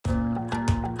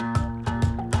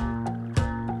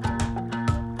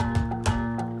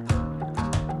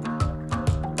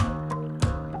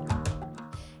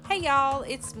Hey y'all,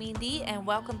 it's Mindy and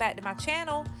welcome back to my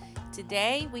channel.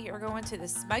 Today we are going to the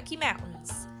Smoky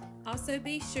Mountains. Also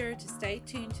be sure to stay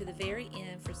tuned to the very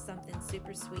end for something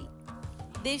super sweet.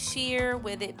 This year,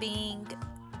 with it being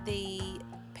the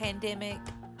pandemic,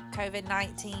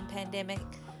 COVID-19 pandemic,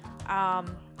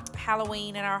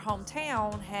 Halloween in our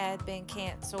hometown had been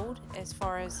canceled as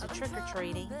far as the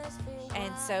trick-or-treating,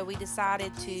 and so we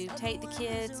decided to take the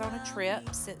kids on a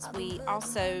trip since we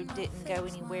also didn't go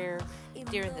anywhere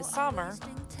during the summer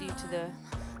due to the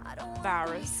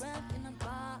virus.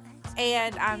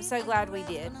 And I'm so glad we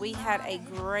did. We had a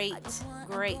great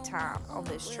time on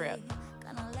this trip.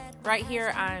 Right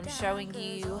here I'm showing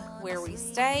you where we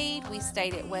stayed. We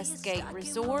stayed at Westgate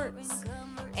Resorts,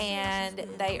 and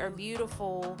they are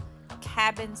beautiful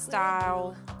cabin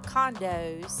style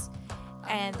condos,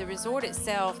 and the resort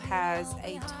itself has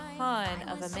a ton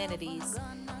of amenities.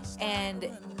 And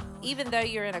even though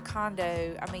you're in a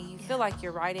condo, I mean, you feel like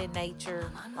you're right in nature,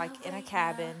 like in a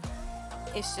cabin.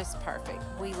 It's just perfect.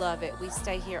 We love it. We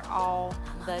stay here all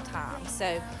the time.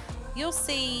 So you'll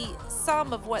see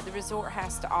some of what the resort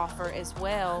has to offer as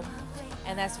well,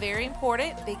 and that's very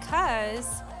important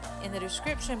because in the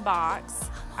description box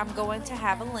I'm going to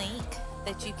have a link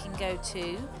that you can go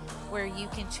to where you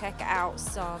can check out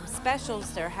some specials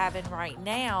they're having right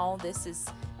now. This is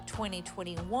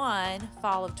 2021,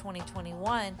 fall of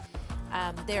 2021.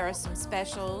 There are some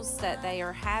specials that they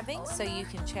are having, so you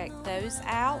can check those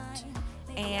out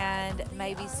and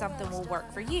maybe something will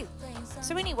work for you.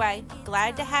 So anyway,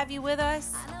 glad to have you with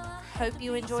us. Hope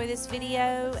you enjoy this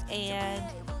video, and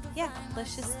yeah,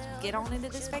 let's just get on into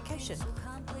this vacation.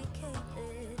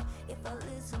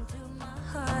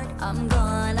 I'm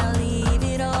gonna leave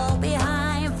it all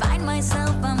behind, find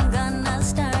myself, I'm gonna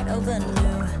start over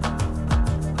new.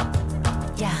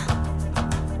 Yeah,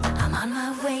 I'm on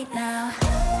my way now.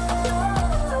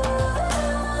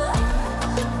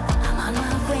 I'm on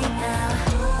my way now.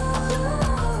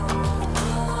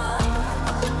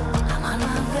 I'm on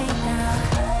my way now.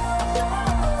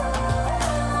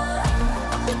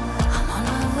 I'm on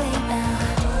my way now.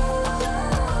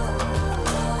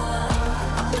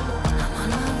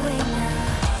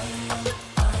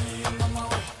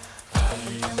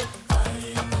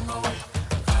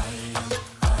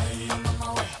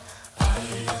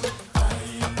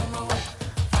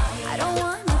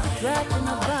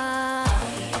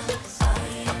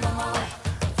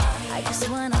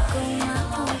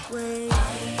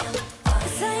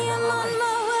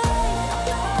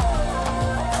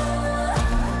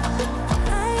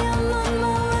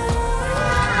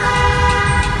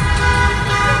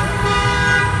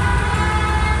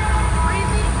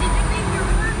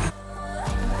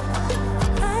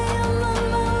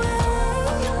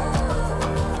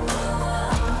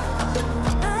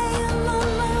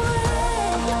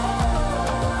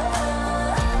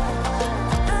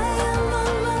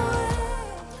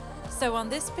 So on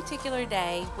this particular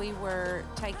day, we were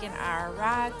taking our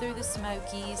ride through the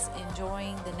Smokies,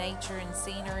 enjoying the nature and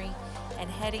scenery, and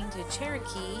heading to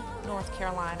Cherokee, North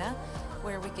Carolina,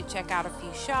 where we could check out a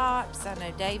few shops. I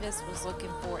know Davis was looking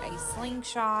for a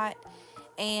slingshot.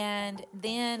 And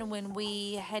then when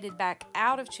we headed back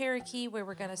out of Cherokee, we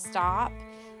were going to stop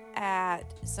at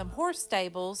some horse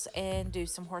stables and do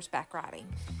some horseback riding.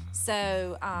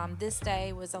 So this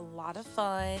day was a lot of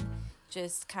fun.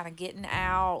 Just kind of getting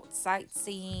out,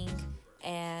 sightseeing,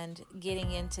 and getting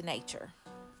into nature.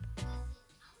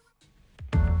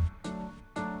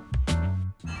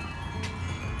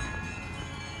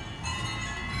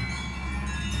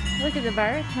 Look at the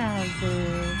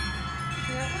birdhouses.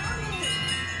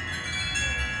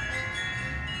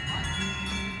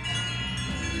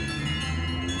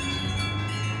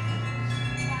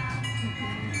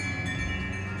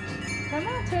 Come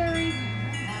on, Terry.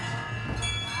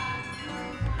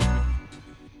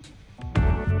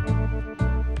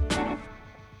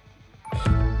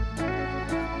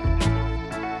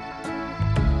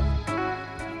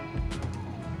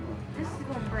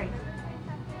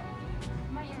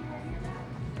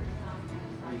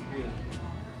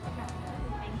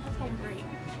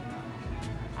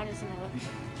 I just know it.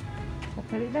 I'll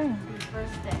put it down.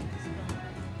 First day.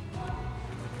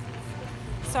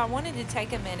 So I wanted to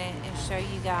take a minute and show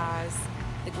you guys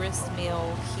the grist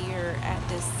mill here at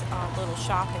this little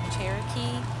shop in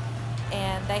Cherokee.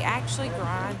 And they actually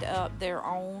grind up their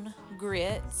own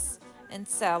grits and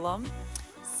sell them.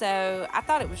 So I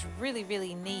thought it was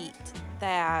really neat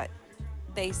that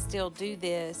they still do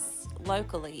this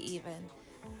locally even.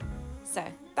 So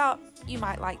thought you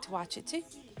might like to watch it too.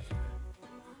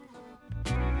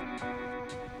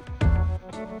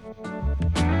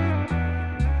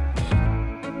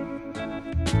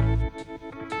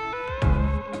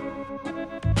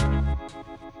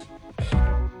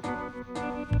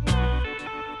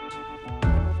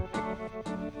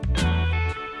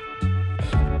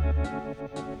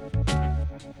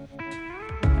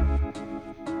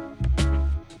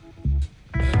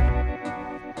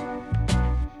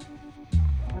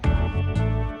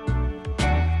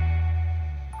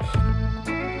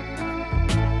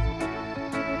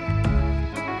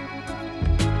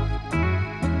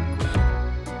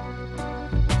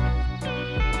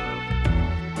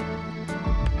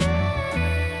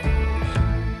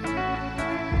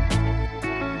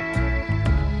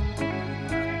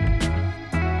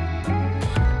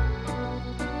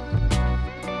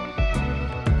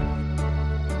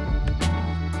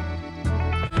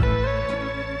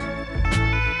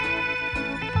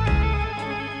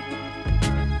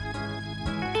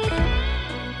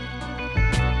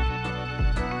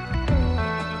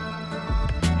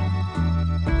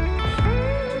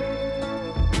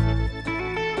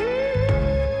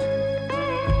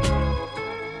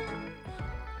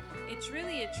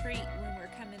 treat when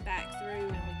we're coming back through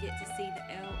and we get to see the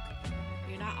elk.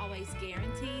 You're not always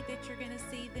guaranteed that you're going to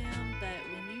see them, but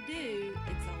when you do,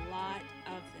 it's a lot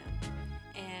of them.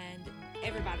 And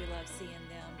everybody loves seeing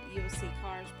them. You'll see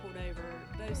cars pulled over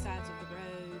both sides of the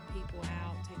road, people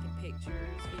out taking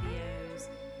pictures, videos.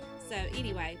 So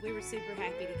anyway, we were super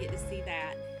happy to get to see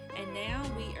that. And now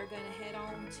we are going to head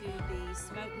on to the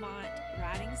Smokey Mountain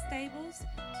riding stables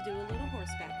to do a little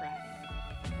horseback riding.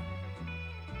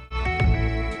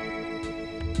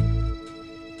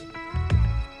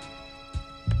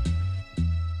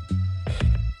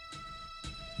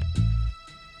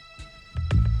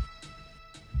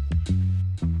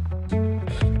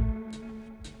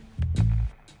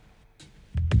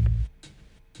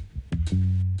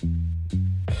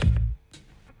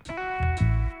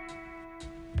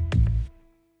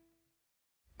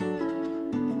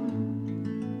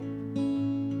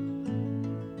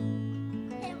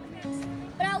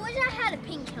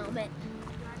 Helmet.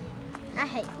 I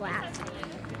hate black.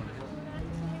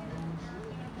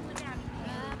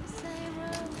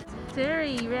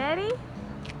 Terry, you ready?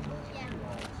 Yeah.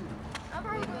 I'm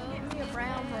probably gonna get me a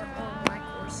brown on my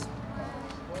course.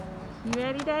 You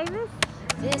ready, Davis?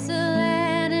 Thistle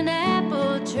and an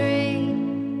apple tree.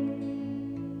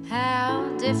 How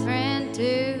different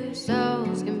two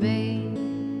souls can be.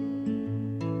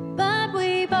 But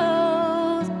we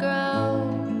both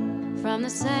grow from the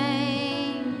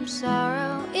same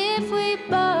sorrow. If we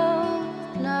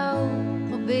both know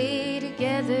we'll be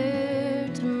together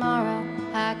tomorrow,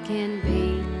 I can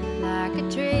be like a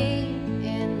tree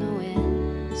in the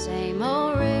wind. Same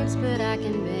old roots, but I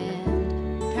can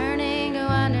bend, turning to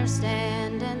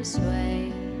understand and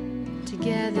sway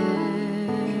together.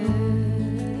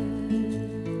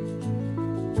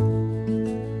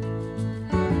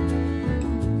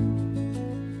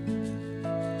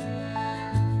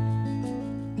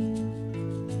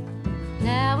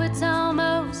 Now it's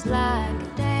almost like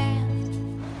a dance,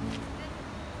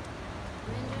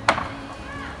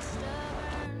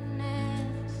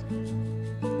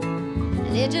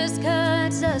 and it just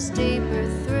cuts us deeper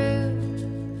through.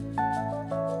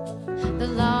 The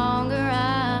longer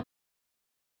I'm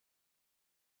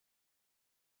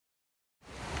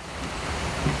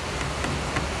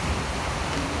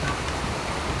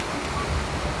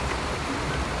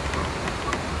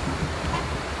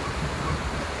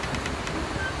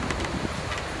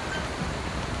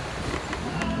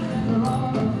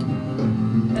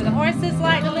So the horses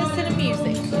like to listen to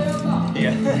music.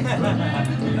 Yeah.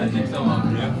 I think so,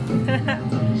 yeah.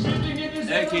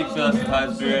 That keeps us in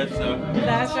high spirits, so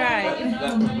That's right.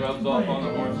 that rubs off on the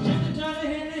horses.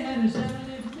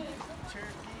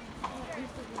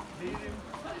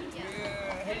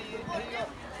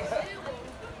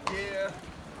 Yeah,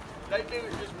 they do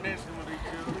is just messing with each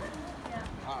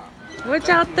other. What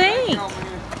y'all think?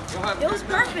 It was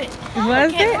perfect.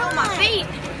 Was Can't it? feel my feet.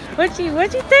 What'd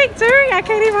you think, Terry? I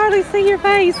can't even hardly see your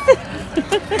face.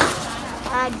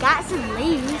 I got some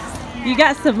leaves. You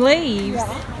got some leaves.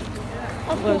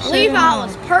 Well, Leaf all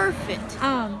was perfect.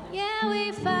 yeah,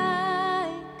 we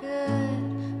fight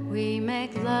good. We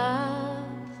make love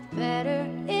better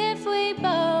if we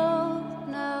both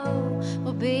know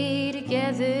we'll be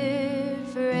together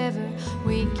forever.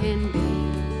 We can be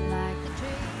like the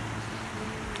trees.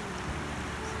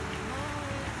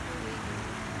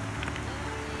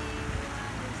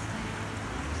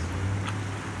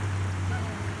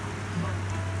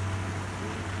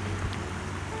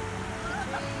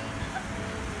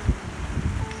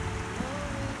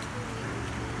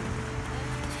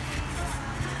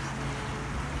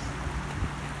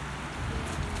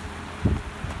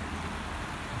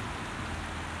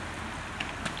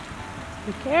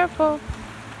 Be careful.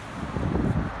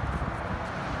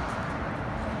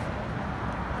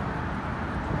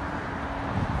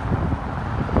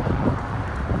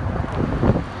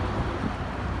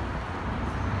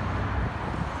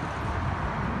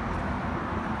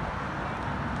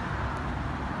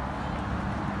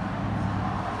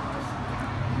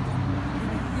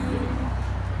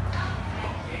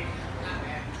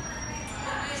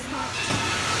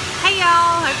 Hey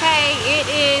y'all, okay, it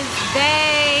is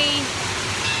day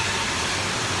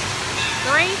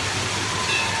 3,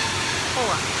 4.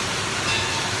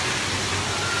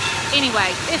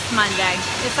 Anyway, it's Monday.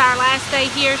 It's our last day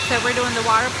here, so we're doing the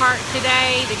water park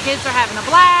today. The kids are having a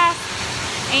blast,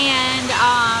 and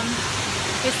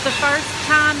it's the first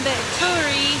time that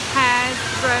Turi has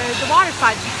rode the water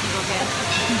slide. You can look at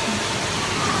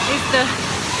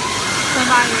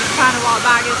somebody was trying to walk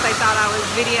by. I guess they thought I was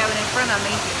videoing in front of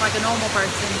me like a normal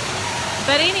person.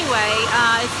 But anyway,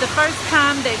 it's the first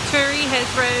time that Turi has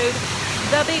rode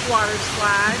the big water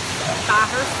slides by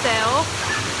herself.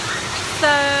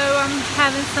 So I'm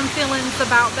having some feelings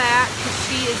about that because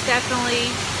she is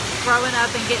definitely growing up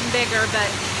and getting bigger.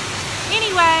 But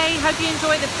anyway, hope you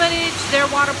enjoy the footage. Their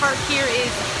water park here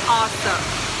is awesome.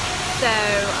 So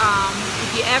if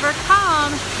you ever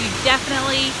come, you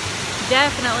definitely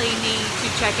need to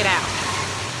check it out.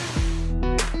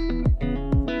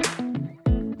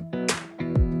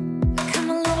 Come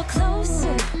a little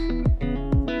closer.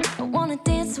 I wanna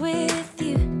dance with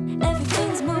you.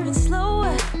 Everything's moving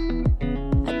slower.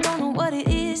 I don't know what it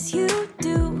is you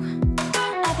do.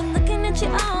 I've been looking at you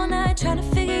all night, trying to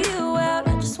figure you out.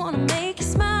 I just wanna make you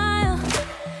smile.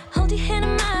 Hold your hand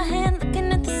in my hand,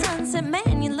 looking at the sunset.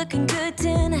 Man, you're looking good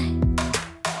tonight.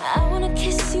 I wanna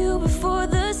kiss you before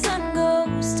the sun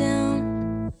goes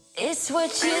down. It's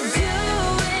what you're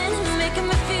doing, it's making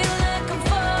me feel like I'm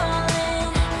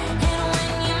falling. And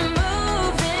when you're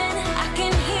moving, I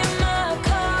can hear my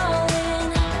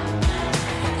calling.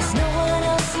 There's no one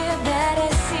else here that I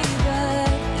see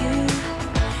but you.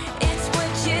 It's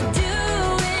what you're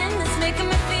doing, it's making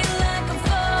me feel like I'm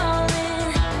falling.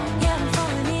 Yeah, I'm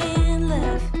falling in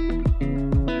love.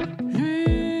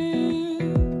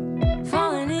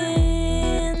 Falling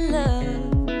in love.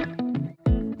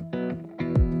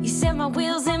 You set my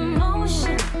wheels in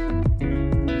motion.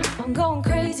 I'm going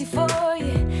crazy for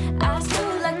you. Eyes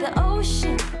blue like the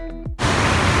ocean.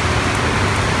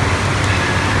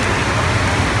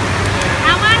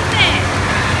 How was it?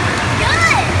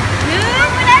 Good. Good?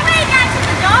 Whenever he got to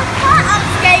the dog part, I'm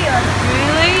scared.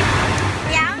 Really?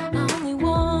 Yeah. I only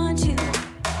want you.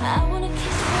 I wanna kiss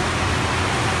you.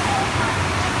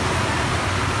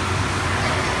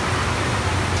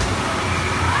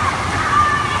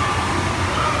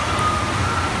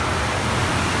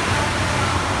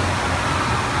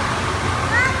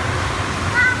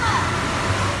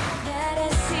 That I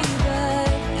see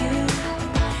but you.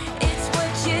 It's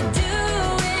what you're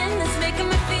doing that's making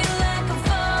me feel like I'm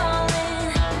falling.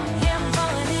 Yeah, I'm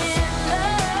falling in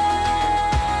love.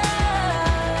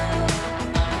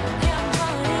 Yeah, I'm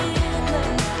falling in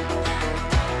love.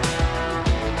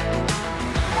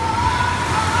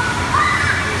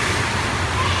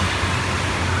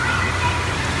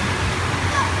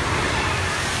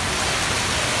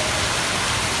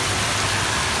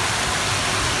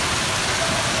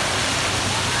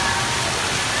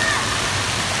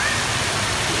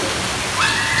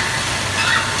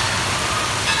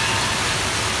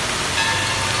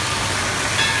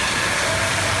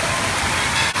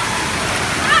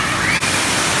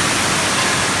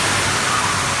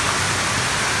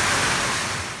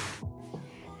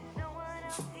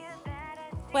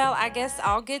 Well, I guess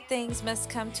all good things must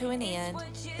come to an end.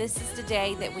 This is the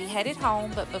day that we headed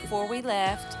home, but before we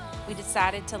left, we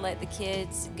decided to let the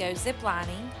kids go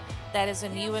ziplining. That is a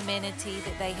new amenity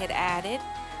that they had added.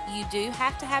 You do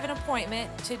have to have an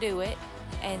appointment to do it,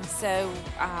 and so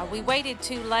we waited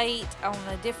too late on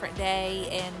a different day,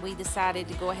 and we decided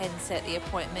to go ahead and set the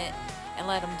appointment and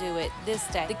let them do it this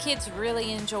day. The kids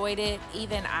really enjoyed it.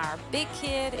 Even our big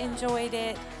kid enjoyed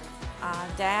it.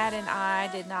 Dad and I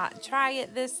did not try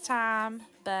it this time,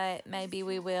 but maybe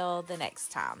we will the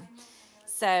next time.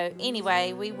 So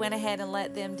anyway, we went ahead and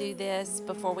let them do this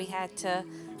before we had to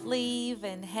leave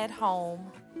and head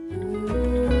home.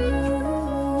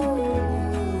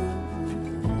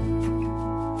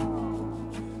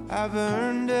 I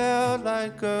burned out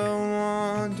like a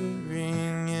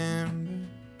wandering ember.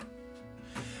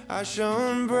 I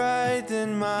shone bright,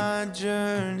 then my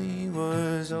journey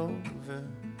was over.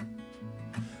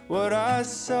 What I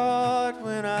sought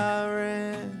when I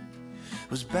ran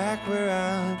was back where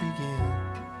I began.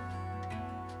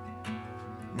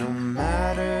 No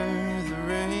matter the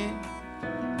rain,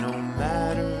 no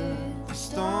matter the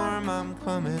storm, I'm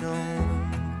coming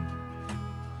home.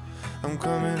 I'm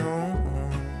coming home.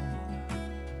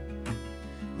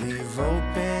 Leave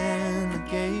open the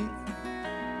gate,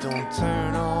 don't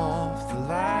turn off the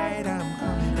light, I'm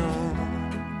coming home.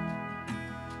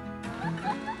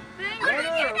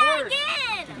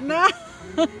 No.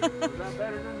 Was that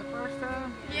better than the first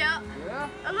time? Yeah. Yeah?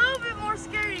 A little bit more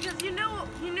scary because you knew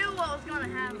what was going to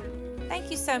happen. Thank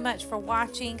you so much for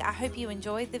watching. I hope you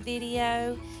enjoyed the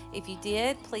video. If you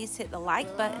did, please hit the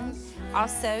like button.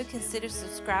 Also, consider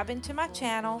subscribing to my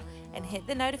channel and hit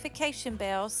the notification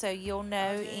bell so you'll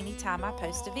know anytime I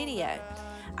post a video.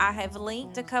 I have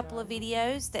linked a couple of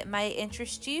videos that may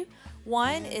interest you.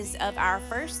 One is of our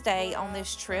first day on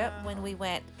this trip when we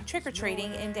went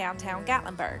trick-or-treating in downtown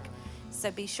Gatlinburg.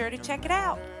 So be sure to check it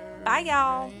out. Bye,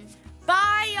 y'all.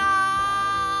 Bye, y'all.